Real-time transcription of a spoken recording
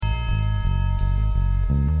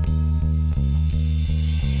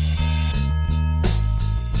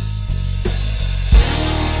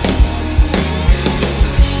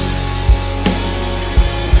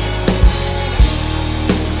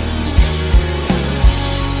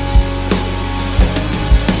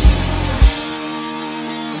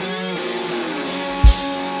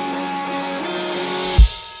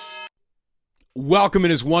Welcome.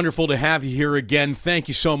 It is wonderful to have you here again. Thank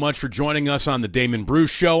you so much for joining us on the Damon Bruce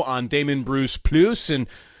Show on Damon Bruce Plus. And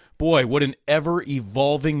boy, what an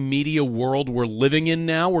ever-evolving media world we're living in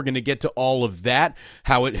now. We're going to get to all of that,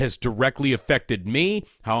 how it has directly affected me,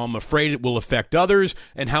 how I'm afraid it will affect others,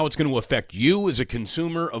 and how it's going to affect you as a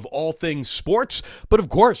consumer of all things sports. But of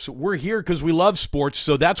course, we're here because we love sports,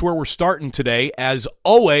 so that's where we're starting today. As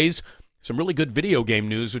always, some really good video game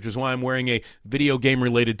news, which is why I'm wearing a video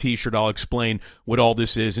game-related t-shirt. I'll explain what all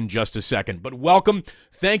this is in just a second. But welcome.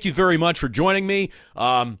 Thank you very much for joining me.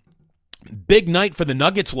 Big night for the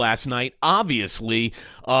Nuggets last night, obviously.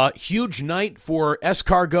 Huge night for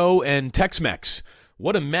Escargot and Tex-Mex.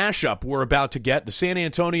 What a mashup we're about to get. The San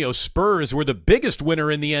Antonio Spurs were the biggest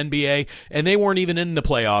winner in the NBA, and they weren't even in the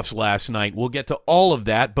playoffs last night. We'll get to all of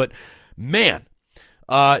that, but man,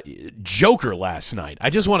 Joker last night. I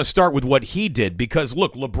just want to start with what he did because,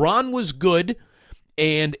 look, LeBron was good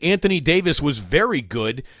and Anthony Davis was very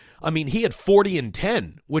good. I mean, he had 40 and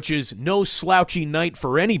 10, which is no slouchy night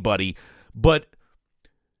for anybody, but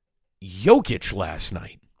Jokic last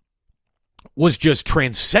night was just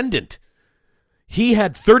transcendent. He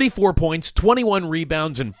had 34 points, 21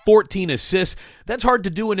 rebounds, and 14 assists. That's hard to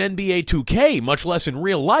do in NBA 2K, much less in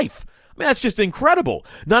real life. I mean, that's just incredible.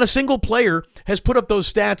 Not a single player has put up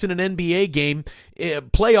those stats in an NBA game,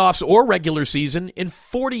 playoffs or regular season, in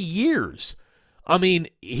 40 years. I mean,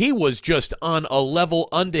 he was just on a level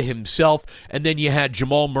unto himself, and then you had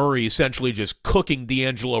Jamal Murray essentially just cooking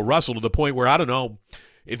D'Angelo Russell to the point where I don't know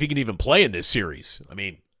if he can even play in this series. I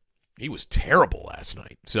mean, he was terrible last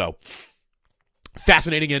night. So,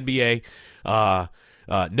 fascinating NBA.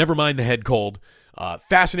 Never mind the head cold.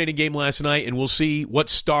 Fascinating game last night, and we'll see what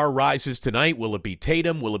star rises tonight. Will it be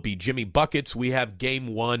Tatum? Will it be Jimmy Buckets? We have game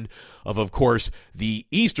one of course, the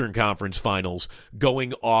Eastern Conference Finals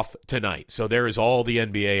going off tonight. So there is all the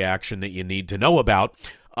NBA action that you need to know about.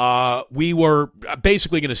 We were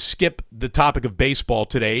basically going to skip the topic of baseball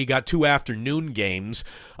today. You got 2 afternoon games.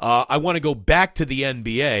 I want to go back to the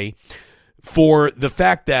NBA for the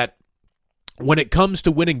fact that when it comes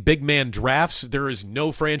to winning big man drafts, there is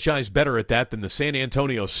no franchise better at that than the San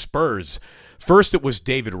Antonio Spurs. First it was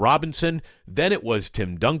David Robinson, then it was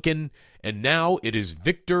Tim Duncan, and now it is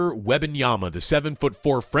Victor Wembanyama, the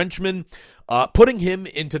 7'4" Frenchman, putting him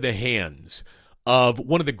into the hands of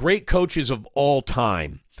one of the great coaches of all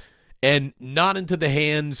time, and not into the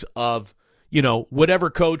hands of, you know,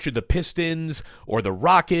 whatever coach of the Pistons or the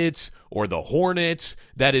Rockets or the Hornets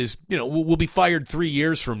that is, you know, will be fired 3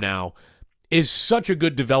 years from now. Is such a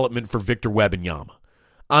good development for Victor Wembanyama.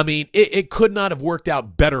 I mean, it could not have worked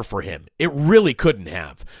out better for him. It really couldn't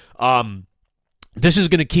have. This is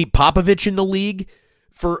going to keep Popovich in the league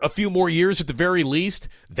for a few more years at the very least.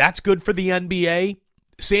 That's good for the NBA.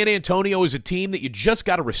 San Antonio is a team that you just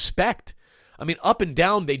got to respect. I mean, up and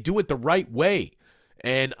down, they do it the right way.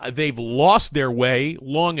 And they've lost their way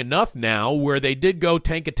long enough now where they did go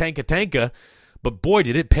tanka, but boy,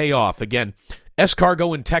 did it pay off. Again,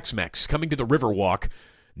 Escargot and Tex-Mex coming to the Riverwalk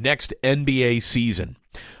next NBA season.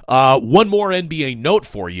 One more NBA note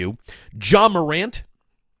for you. Ja Morant,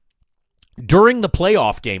 during the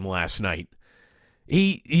playoff game last night,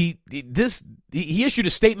 he issued a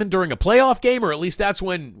statement during a playoff game, or at least that's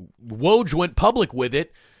when Woj went public with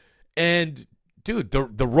it. And, dude,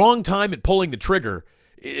 the wrong time at pulling the trigger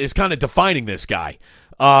is kind of defining this guy.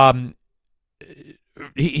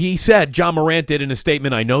 He said, Ja Morant did in a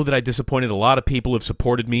statement, "I know that I disappointed a lot of people who have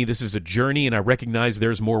supported me. This is a journey, and I recognize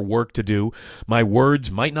there's more work to do. My words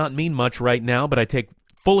might not mean much right now, but I take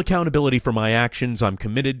full accountability for my actions. I'm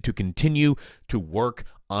committed to continue to work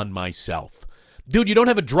on myself." Dude, you don't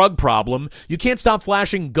have a drug problem. You can't stop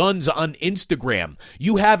flashing guns on Instagram.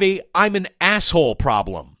 You have a "I'm an asshole"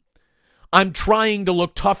 problem. I'm trying to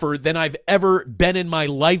look tougher than I've ever been in my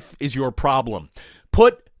life is your problem.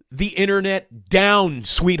 Put the internet down,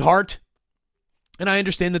 sweetheart. And I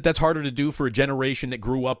understand that that's harder to do for a generation that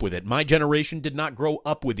grew up with it. My generation did not grow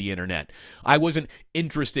up with the internet. I wasn't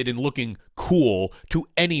interested in looking cool to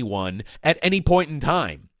anyone at any point in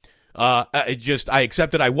time. I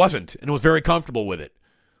accepted I wasn't and was very comfortable with it.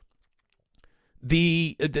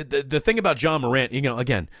 The thing about Ja Morant, you know,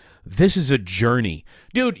 again, this is a journey.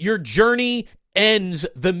 Dude, your journey ends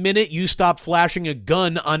the minute you stop flashing a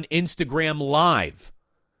gun on Instagram Live.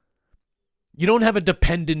 You don't have a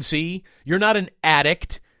dependency. You're not an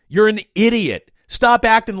addict. You're an idiot. Stop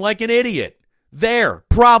acting like an idiot. There,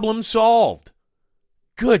 problem solved.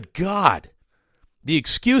 Good God. The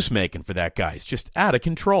excuse making for that guy is just out of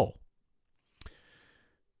control.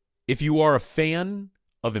 If you are a fan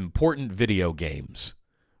of important video games,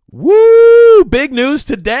 woo, big news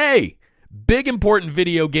today. Big important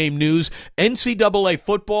video game news. NCAA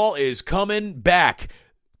football is coming back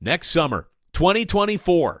next summer,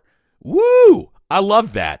 2024. Woo! I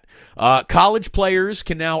love that. College players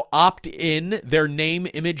can now opt in their name,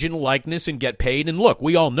 image, and likeness and get paid. And look,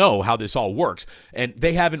 we all know how this all works. And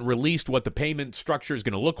they haven't released what the payment structure is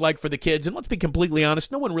going to look like for the kids. And let's be completely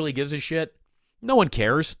honest, no one really gives a shit. No one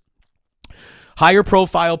cares. Higher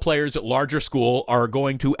profile players at larger school are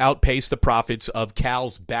going to outpace the profits of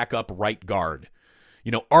Cal's backup right guard.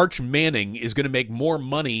 You know, Arch Manning is going to make more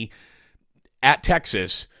money at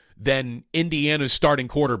Texas than Indiana's starting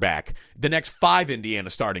quarterback. The next 5 Indiana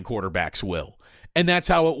starting quarterbacks will. And that's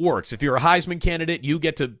how it works. If you're a Heisman candidate, you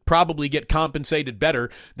get to probably get compensated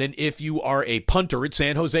better than if you are a punter at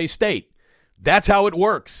San Jose State. That's how it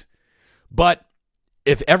works. But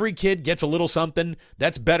if every kid gets a little something,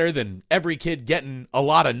 that's better than every kid getting a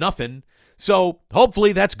lot of nothing. So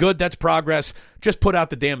hopefully that's good. That's progress. Just put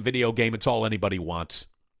out the damn video game. It's all anybody wants.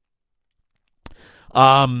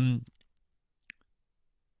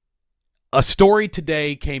 A story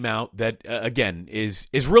today came out that, again, is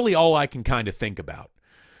really all I can kind of think about.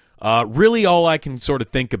 Really all I can sort of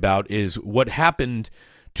think about is what happened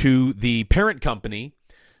to the parent company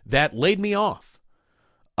that laid me off.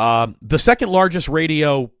 The second largest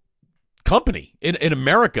radio company in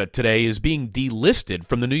America today is being delisted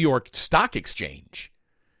from the New York Stock Exchange.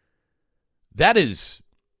 That is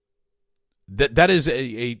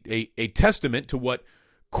a testament to what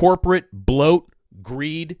corporate bloat,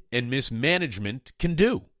 greed, and mismanagement can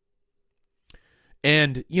do.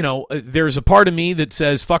 And, you know, there's a part of me that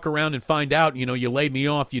says, fuck around and find out, you know, you laid me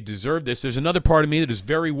off, you deserve this. There's another part of me that is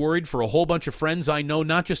very worried for a whole bunch of friends I know,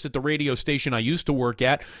 not just at the radio station I used to work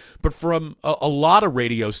at, but from a lot of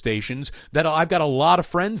radio stations that I've got a lot of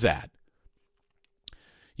friends at.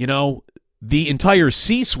 You know, the entire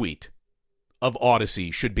C-suite of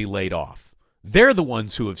Odyssey should be laid off. They're the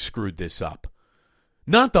ones who have screwed this up.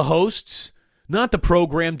 Not the hosts, not the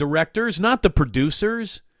program directors, not the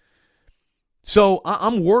producers. So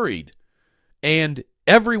I'm worried, and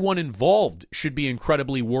everyone involved should be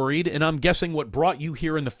incredibly worried, and I'm guessing what brought you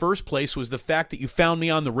here in the first place was the fact that you found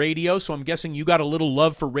me on the radio, so I'm guessing you got a little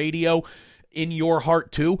love for radio in your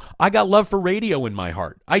heart too. I got love for radio in my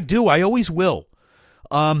heart. I do. I always will.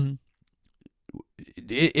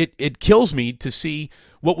 It kills me to see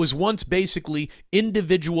what was once basically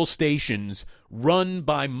individual stations run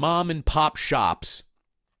by mom and pop shops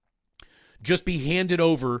just be handed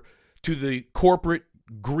over to the corporate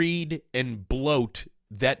greed and bloat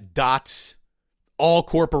that dots all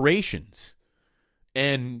corporations.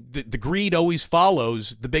 And the greed always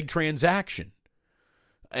follows the big transaction.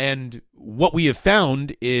 And what we have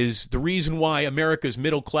found is the reason why America's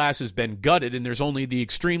middle class has been gutted and there's only the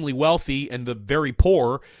extremely wealthy and the very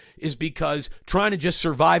poor is because trying to just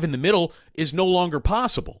survive in the middle is no longer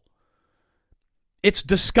possible. It's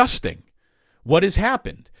disgusting what has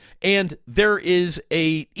happened. And there is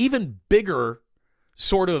a even bigger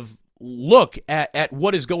sort of look at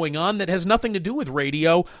what is going on that has nothing to do with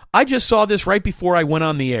radio. I just saw this right before I went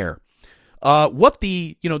on the air.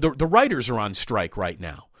 The writers are on strike right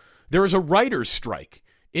now. There is a writer's strike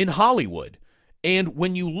in Hollywood. And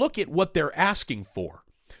when you look at what they're asking for,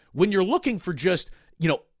 when you're looking for just,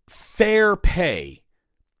 fair pay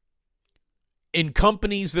in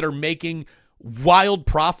companies that are making wild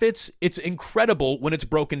profits, it's incredible when it's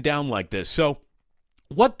broken down like this. So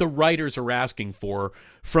what the writers are asking for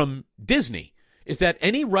from Disney is that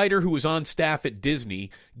any writer who is on staff at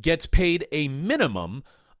Disney gets paid a minimum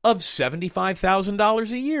of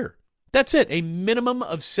 $75,000 a year. That's it, a minimum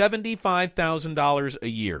of $75,000 a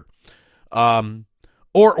year.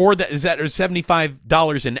 Or is that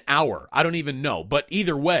 $75 an hour? I don't even know. But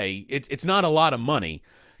either way, it's not a lot of money,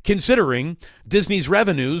 considering Disney's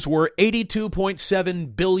revenues were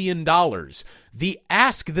 $82.7 billion. The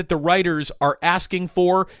ask that the writers are asking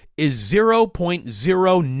for is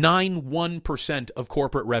 0.091% of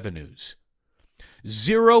corporate revenues.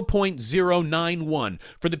 0.091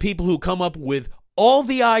 for the people who come up with all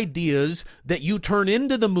the ideas that you turn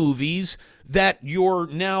into the movies that you're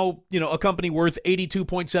now, a company worth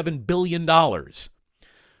 $82.7 billion. Well,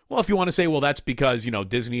 if you want to say, well, that's because,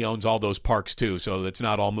 Disney owns all those parks too, so it's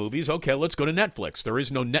not all movies. Okay, let's go to Netflix. There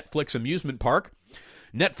is no Netflix amusement park.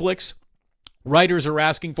 Netflix writers are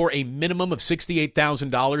asking for a minimum of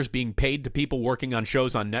 $68,000 being paid to people working on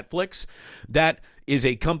shows on Netflix. That is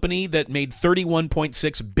a company that made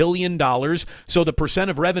 $31.6 billion, so the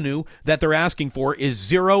percent of revenue that they're asking for is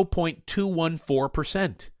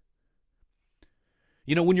 0.214%.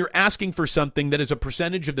 When you're asking for something that is a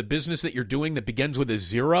percentage of the business that you're doing that begins with a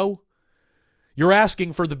zero, You're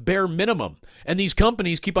asking for the bare minimum. And these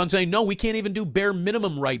companies keep on saying, no, we can't even do bare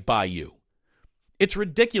minimum right by you. It's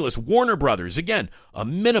ridiculous. Warner Brothers, again, a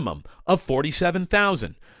minimum of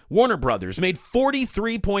 $47,000. Warner Brothers made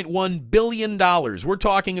 $43.1 billion. We're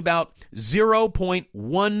talking about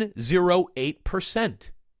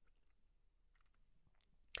 0.108%.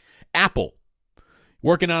 Apple,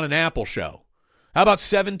 working on an Apple show. How about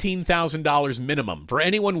 $17,000 minimum for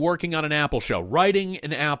anyone working on an Apple show, writing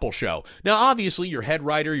an Apple show? Now, obviously, your head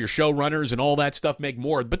writer, your showrunners, and all that stuff make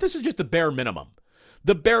more, but this is just the bare minimum.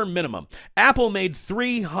 The bare minimum. Apple made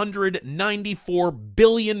 $394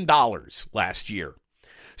 billion last year.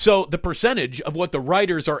 So the percentage of what the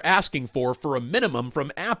writers are asking for a minimum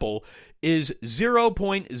from Apple is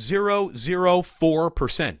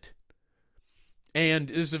 0.004%. And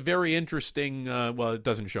this is a very interesting, well, it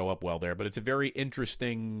doesn't show up well there, but it's a very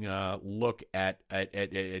interesting look at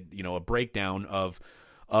a breakdown of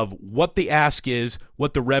what the ask is,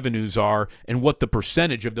 what the revenues are, and what the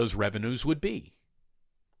percentage of those revenues would be.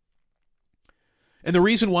 And the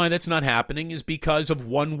reason why that's not happening is because of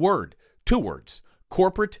one word, two words,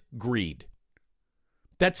 corporate greed.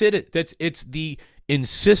 That's it. It's the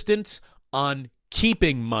insistence on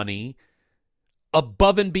keeping money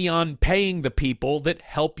above and beyond paying the people that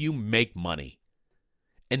help you make money.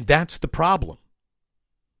 And that's the problem.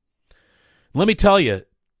 Let me tell you,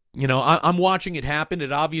 I'm watching it happen.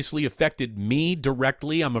 It obviously affected me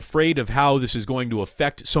directly. I'm afraid of how this is going to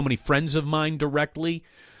affect so many friends of mine directly.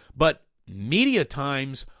 But media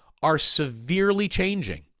times are severely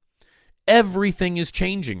changing. Everything is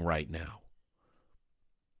changing right now.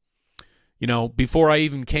 Before I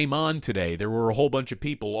even came on today, there were a whole bunch of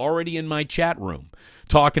people already in my chat room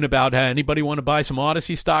talking about, hey, anybody want to buy some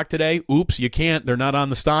Odyssey stock today? Oops, you can't. They're not on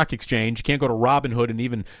the stock exchange. You can't go to Robinhood and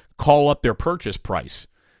even call up their purchase price,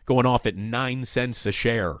 going off at 9 cents a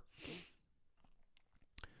share.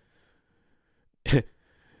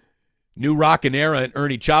 New Rockin' Era and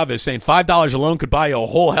Ernie Chavez saying $5 alone could buy you a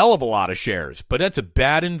whole hell of a lot of shares, but that's a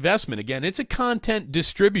bad investment. Again, it's a content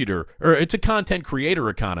distributor, or it's a content creator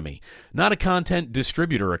economy, not a content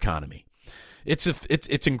distributor economy. It's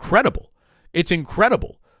incredible. It's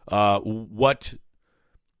incredible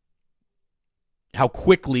how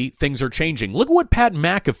quickly things are changing. Look at what Pat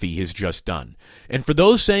McAfee has just done. And for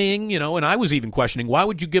those saying, and I was even questioning, why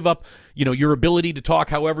would you give up, your ability to talk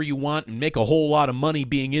however you want and make a whole lot of money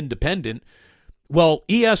being independent? Well,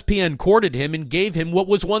 ESPN courted him and gave him what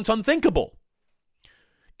was once unthinkable.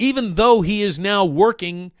 Even though he is now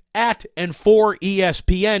working at and for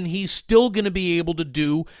ESPN, he's still going to be able to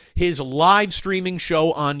do his live streaming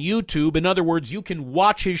show on YouTube. In other words, you can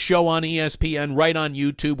watch his show on ESPN right on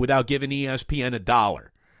YouTube without giving ESPN $1.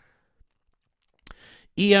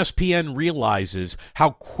 ESPN realizes how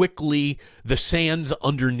quickly the sands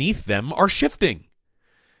underneath them are shifting.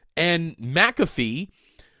 And McAfee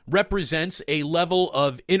represents a level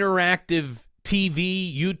of interactive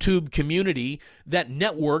TV, YouTube community that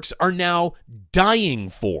networks are now dying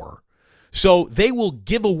for. So they will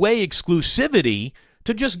give away exclusivity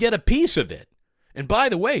to just get a piece of it. And by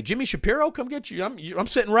the way, Jimmy Shapiro, come get you. I'm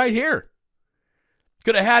sitting right here.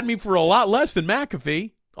 Could have had me for a lot less than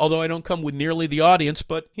McAfee, although I don't come with nearly the audience,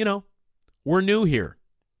 but, we're new here.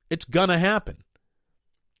 It's gonna happen.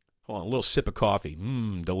 Hold on, a little sip of coffee.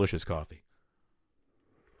 Delicious coffee.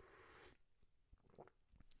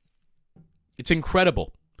 It's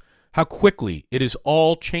incredible how quickly it is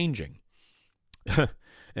all changing. And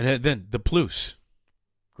then the Plus,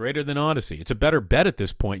 greater than Odyssey. It's a better bet at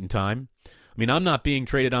this point in time. I mean, I'm not being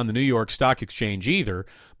traded on the New York Stock Exchange either,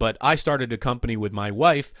 but I started a company with my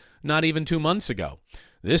wife not even 2 months ago.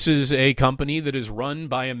 This is a company that is run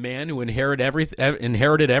by a man who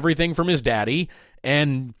inherited everything from his daddy.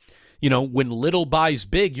 And, when little buys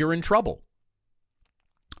big, you're in trouble.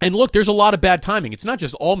 And look, there's a lot of bad timing. It's not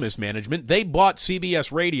just all mismanagement. They bought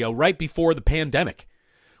CBS Radio right before the pandemic,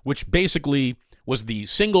 which basically was the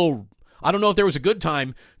single, I don't know if there was a good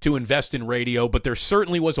time to invest in radio, but there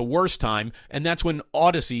certainly was a worse time, and that's when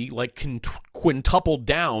Odyssey quintupled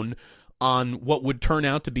down on what would turn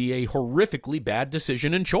out to be a horrifically bad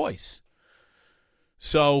decision and choice.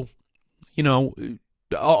 So,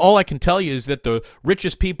 all I can tell you is that the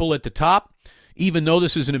richest people at the top, even though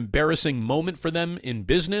this is an embarrassing moment for them in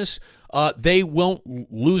business, they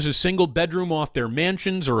won't lose a single bedroom off their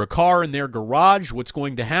mansions or a car in their garage. What's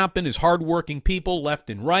going to happen is hardworking people left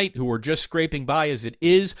and right who are just scraping by as it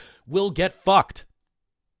is will get fucked.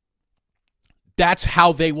 That's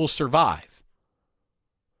how they will survive.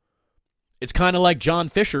 It's kind of like John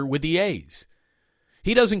Fisher with the A's.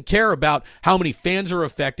 He doesn't care about how many fans are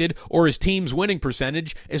affected or his team's winning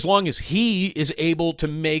percentage. As long as he is able to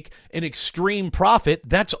make an extreme profit,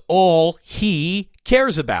 that's all he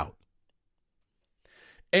cares about.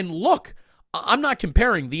 And look, I'm not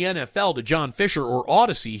comparing the NFL to John Fisher or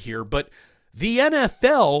Odyssey here, but the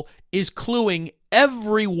NFL is cluing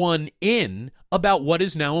everyone in about what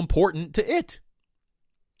is now important to it.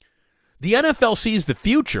 The NFL sees the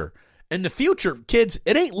future, and the future, kids,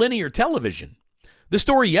 it ain't linear television. The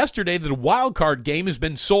story yesterday that a wild card game has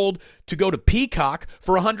been sold to go to Peacock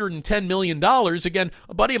for $110 million. Again,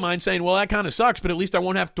 a buddy of mine saying, well, that kind of sucks, but at least I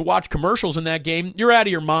won't have to watch commercials in that game. You're out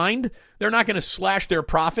of your mind. They're not going to slash their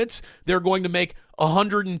profits. They're going to make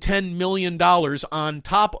 $110 million on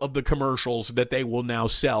top of the commercials that they will now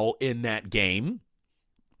sell in that game.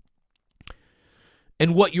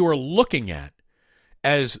 And what you are looking at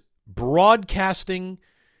as broadcasting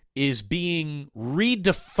is being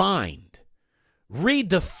redefined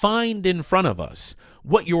in front of us.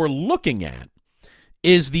 What you're looking at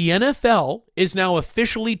is the NFL is now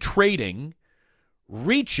officially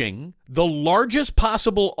reaching the largest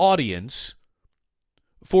possible audience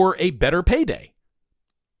for a better payday.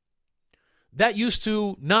 That used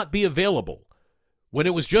to not be available. When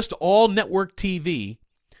it was just all network TV,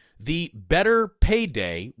 the better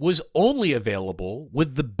payday was only available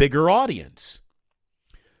with the bigger audience.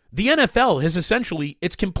 The NFL has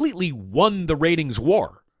it's completely won the ratings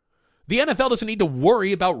war. The NFL doesn't need to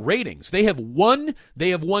worry about ratings. They have won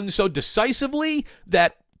so decisively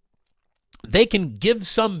that they can give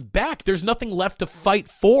some back. There's nothing left to fight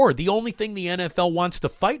for. The only thing the NFL wants to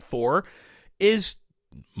fight for is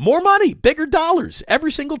more money, bigger dollars,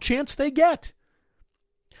 every single chance they get.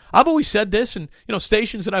 I've always said this, and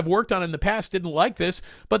stations that I've worked on in the past didn't like this,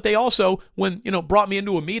 but they also, when brought me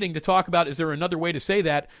into a meeting to talk about is there another way to say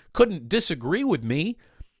that, couldn't disagree with me.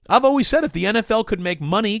 I've always said if the NFL could make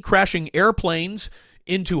money crashing airplanes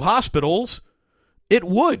into hospitals, it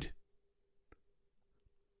would.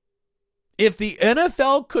 If the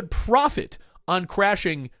NFL could profit on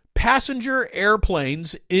crashing passenger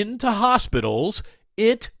airplanes into hospitals,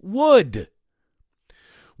 it would.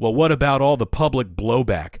 Well, what about all the public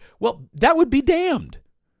blowback? Well, that would be damned.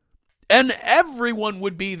 And everyone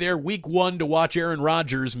would be there week one to watch Aaron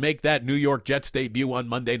Rodgers make that New York Jets debut on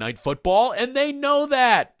Monday Night Football, and they know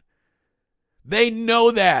that. They know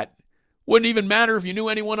that. Wouldn't even matter if you knew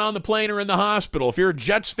anyone on the plane or in the hospital. If you're a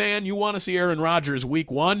Jets fan, you want to see Aaron Rodgers week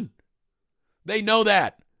one. They know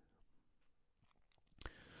that.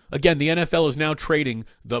 Again, the NFL is now trading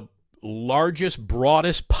the largest,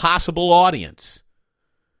 broadest possible audience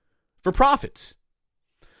for profits.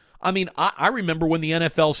 I mean, I remember when the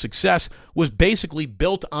NFL's success was basically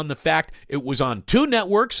built on the fact it was on two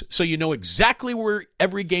networks, so you know exactly where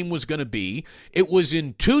every game was going to be. It was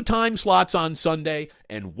in 2 time slots on Sunday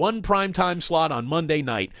and 1 primetime slot on Monday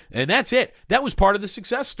night, and that's it. That was part of the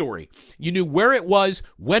success story. You knew where it was,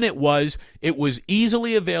 when it was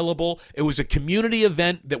easily available, it was a community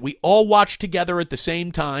event that we all watched together at the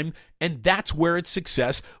same time, and that's where its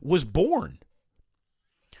success was born.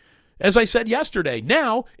 As I said yesterday,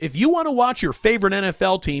 now, if you want to watch your favorite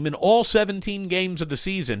NFL team in all 17 games of the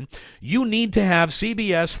season, you need to have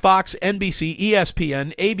CBS, Fox, NBC,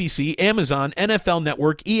 ESPN, ABC, Amazon, NFL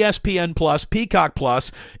Network, ESPN Plus, Peacock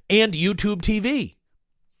Plus, and YouTube TV.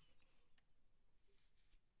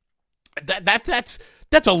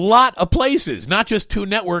 That's a lot of places, not just 2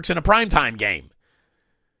 networks and a primetime game.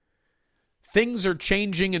 Things are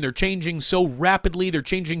changing, and they're changing so rapidly. They're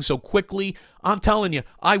changing so quickly. I'm telling you,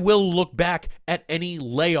 I will look back at any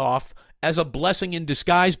layoff as a blessing in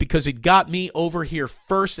disguise because it got me over here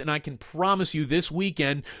first, and I can promise you this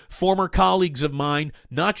weekend, former colleagues of mine,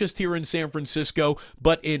 not just here in San Francisco,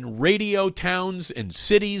 but in radio towns and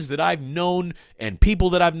cities that I've known and people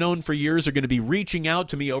that I've known for years are going to be reaching out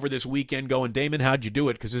to me over this weekend going, Damon, how'd you do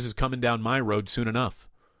it? Because this is coming down my road soon enough.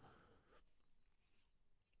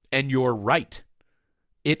 And you're right.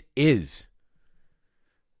 It is.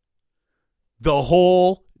 The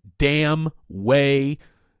whole damn way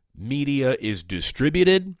media is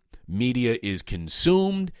distributed, media is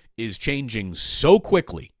consumed, is changing so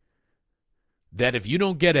quickly that if you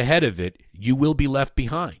don't get ahead of it, you will be left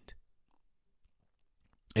behind.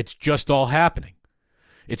 It's just all happening.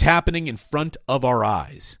 It's happening in front of our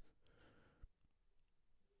eyes.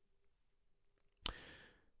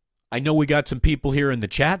 I know we got some people here in the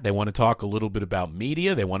chat. They want to talk a little bit about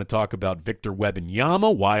media. They want to talk about Victor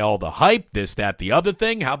Wembanyama, why all the hype, this, that, the other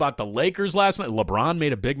thing. How about the Lakers last night? LeBron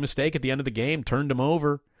made a big mistake at the end of the game, turned him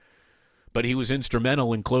over. But he was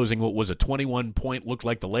instrumental in closing what was a 21-point, looked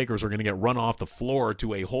like the Lakers were going to get run off the floor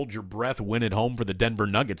to a hold-your-breath win at home for the Denver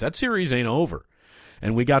Nuggets. That series ain't over.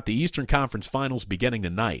 and we got the Eastern Conference Finals beginning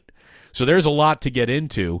tonight. So there's a lot to get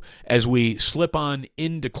into as we slip on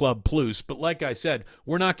into Club Plus. But like I said,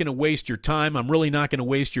 we're not going to waste your time. I'm really not going to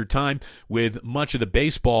waste your time with much of the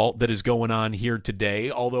baseball that is going on here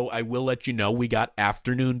today, although I will let you know we got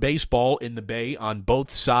afternoon baseball in the Bay on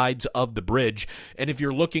both sides of the bridge. And if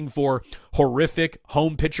you're looking for horrific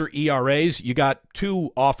home pitcher ERAs, you got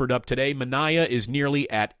two offered up today. Minaya is nearly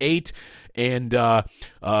at 8, and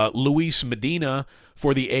Luis Medina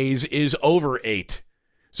for the A's is over 8.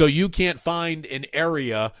 So you can't find an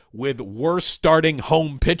area with worse starting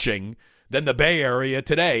home pitching than the Bay Area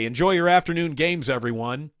today. Enjoy your afternoon games,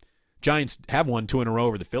 everyone. Giants have won 2 in a row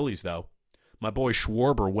over the Phillies, though. My boy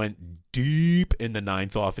Schwarber went deep in the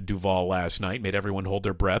 9th off of Duvall last night, made everyone hold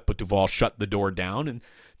their breath, but Duvall shut the door down, and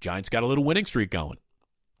Giants got a little winning streak going.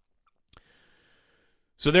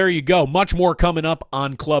 So there you go. Much more coming up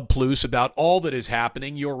on Club Plus about all that is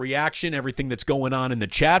happening, your reaction, everything that's going on in the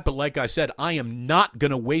chat. But like I said, I am not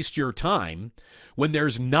going to waste your time when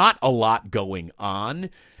there's not a lot going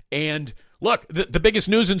on. And look, the biggest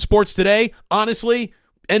news in sports today, honestly,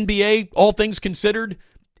 NBA, all things considered,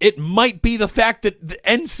 it might be the fact that the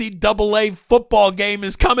NCAA football game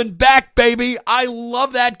is coming back, baby. I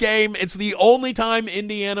love that game. It's the only time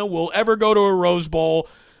Indiana will ever go to a Rose Bowl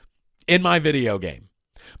in my video game.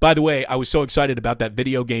 By the way, I was so excited about that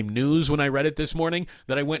video game news when I read it this morning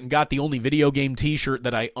that I went and got the only video game t-shirt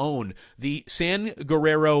that I own. The San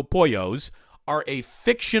Guerrero Pollos are a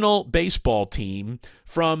fictional baseball team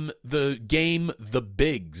from the game The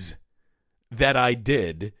Bigs that I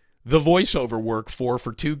did the voiceover work for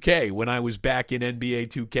 2K when I was back in NBA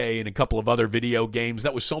 2K and a couple of other video games.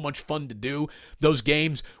 That was so much fun to do. Those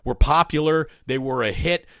games were popular. They were a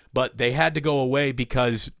hit, but they had to go away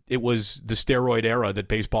because it was the steroid era that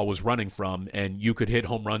baseball was running from, and you could hit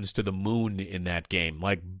home runs to the moon in that game.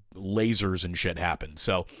 Like lasers and shit happened.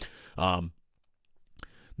 So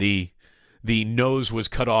the nose was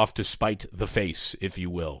cut off to spite the face, if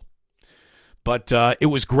you will. But it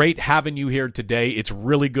was great having you here today. It's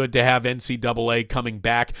really good to have NCAA coming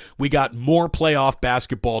back. We got more playoff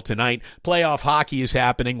basketball tonight. Playoff hockey is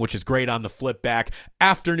happening, which is great on the flip back.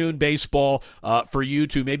 Afternoon baseball for you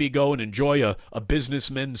to maybe go and enjoy a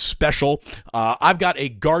businessman special. I've got a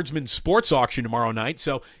Guardsman sports auction tomorrow night,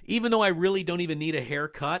 so even though I really don't even need a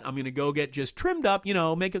haircut, I'm going to go get just trimmed up,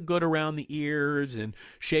 make it good around the ears and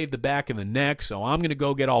shave the back of the neck. So I'm going to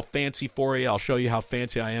go get all fancy for you. I'll show you how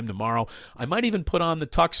fancy I am tomorrow. I might even put on the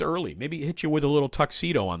tux early. Maybe hit you with a little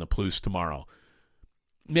tuxedo on the Plus tomorrow.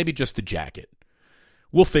 Maybe just the jacket.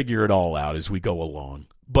 We'll figure it all out as we go along.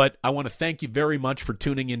 But I want to thank you very much for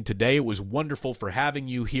tuning in today. It was wonderful for having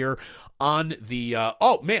you here on the...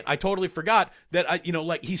 oh, man, I totally forgot that,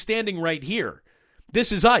 he's standing right here.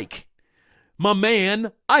 This is Ike. My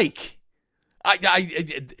man, Ike.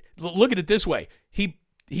 I look at it this way.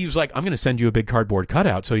 He was like, I'm going to send you a big cardboard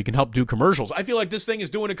cutout so you can help do commercials. I feel like this thing is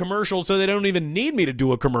doing a commercial so they don't even need me to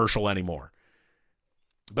do a commercial anymore.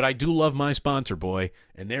 But I do love my sponsor, boy,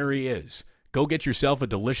 and there he is. Go get yourself a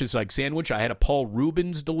delicious sandwich. I had a Paul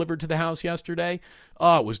Rubens delivered to the house yesterday.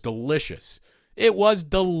 Oh, it was delicious. It was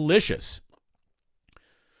delicious.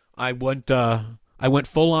 I went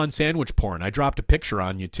full-on sandwich porn. I dropped a picture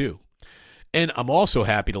on you, too. And I'm also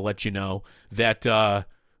happy to let you know that...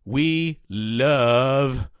 we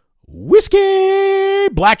love whiskey,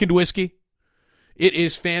 blackened whiskey. It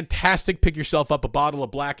is fantastic. Pick yourself up a bottle of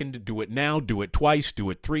blackened. Do it now. Do it twice. Do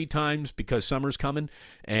it 3 times because summer's coming,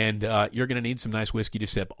 and you're going to need some nice whiskey to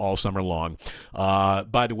sip all summer long.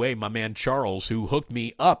 By the way, my man Charles, who hooked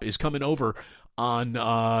me up, is coming over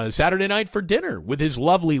on Saturday night for dinner with his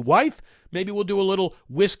lovely wife. Maybe we'll do a little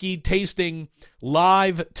whiskey tasting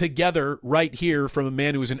live together right here from a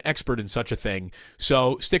man who is an expert in such a thing.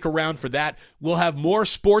 So stick around for that. We'll have more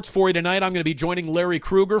sports for you tonight. I'm going to be joining Larry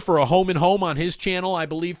Krueger for a home and home on his channel, I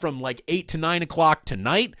believe from 8 to 9 o'clock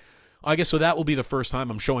tonight. I guess so that will be the first time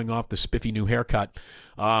I'm showing off the spiffy new haircut.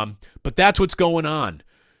 But that's what's going on.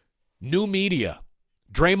 New media.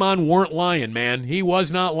 Draymond weren't lying, man. He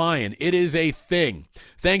was not lying. It is a thing.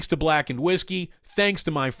 Thanks to Blackened Whiskey. Thanks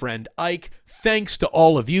to my friend Ike. Thanks to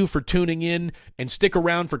all of you for tuning in. And stick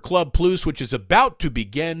around for Club Plus, which is about to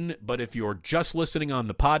begin. But if you're just listening on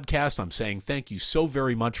the podcast, I'm saying thank you so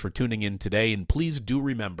very much for tuning in today. And please do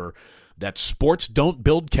remember that sports don't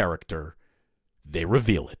build character. They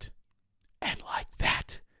reveal it. And like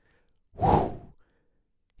that, whew,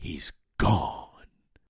 he's gone.